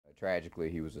Tragically,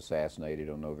 he was assassinated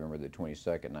on November the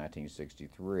 22nd,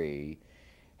 1963.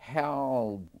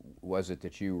 How was it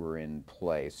that you were in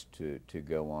place to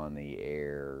go on the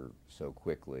air so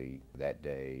quickly that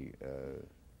day?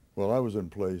 Well, I was in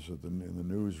place in the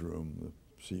newsroom, the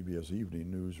CBS evening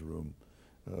newsroom,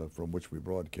 from which we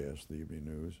broadcast the evening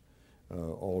news,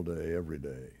 all day, every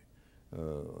day,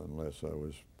 unless I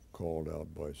was called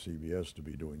out by CBS to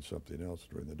be doing something else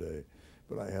during the day.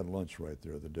 But I had lunch right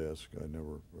there at the desk. I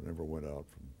never went out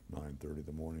from 9:30 in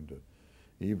the morning to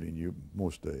evening,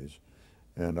 most days.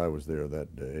 And I was there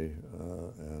that day.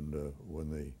 And when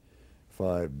the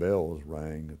 5 bells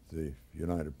rang at the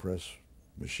United Press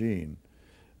machine,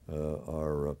 uh,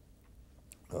 our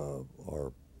uh,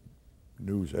 our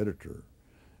news editor,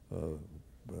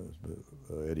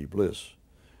 Eddie Bliss,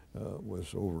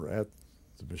 was over at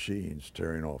the machines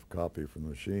tearing off copy from the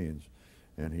machines,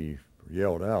 and he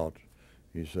yelled out.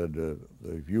 He said, "The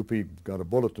UP got a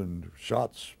bulletin.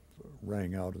 Shots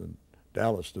rang out in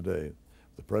Dallas today.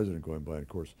 The president going by. And of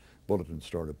course, bulletins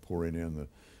started pouring in. The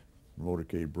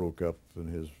motorcade broke up,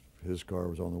 and his car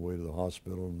was on the way to the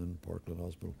hospital, and then Parkland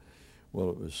Hospital.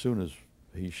 Well, as soon as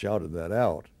he shouted that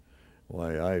out,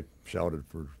 why, I shouted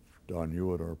for Don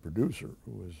Hewitt, our producer,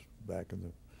 who was back in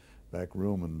the back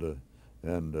room,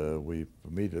 and we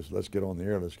meet us. Let's get on the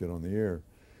air. Let's get on the air.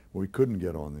 We couldn't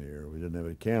get on the air. We didn't have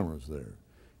any cameras there.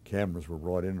 Cameras were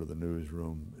brought into the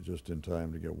newsroom just in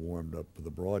time to get warmed up for the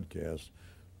broadcast,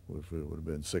 which would have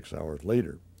been 6 hours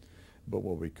later. But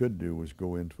what we could do was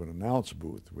go into an announce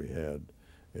booth we had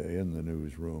in the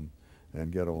newsroom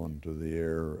and get on to the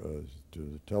air, to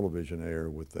the television air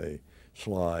with a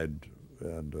slide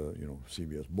and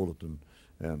CBS bulletin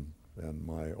and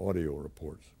my audio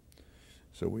reports.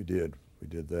 So we did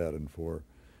that, and for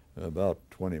about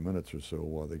 20 minutes or so,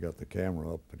 while they got the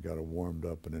camera up and got it warmed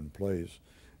up and in place,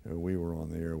 we were on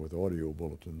the air with audio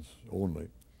bulletins only.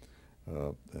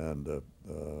 I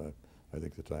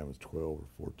think the time was 12 or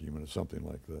 14 minutes, something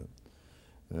like that.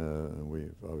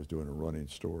 I was doing a running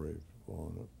story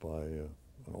by an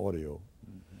audio,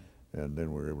 and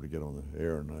then we were able to get on the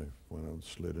air, and I went out and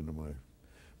slid into my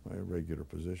regular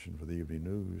position for the evening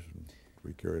news, and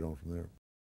we carried on from there.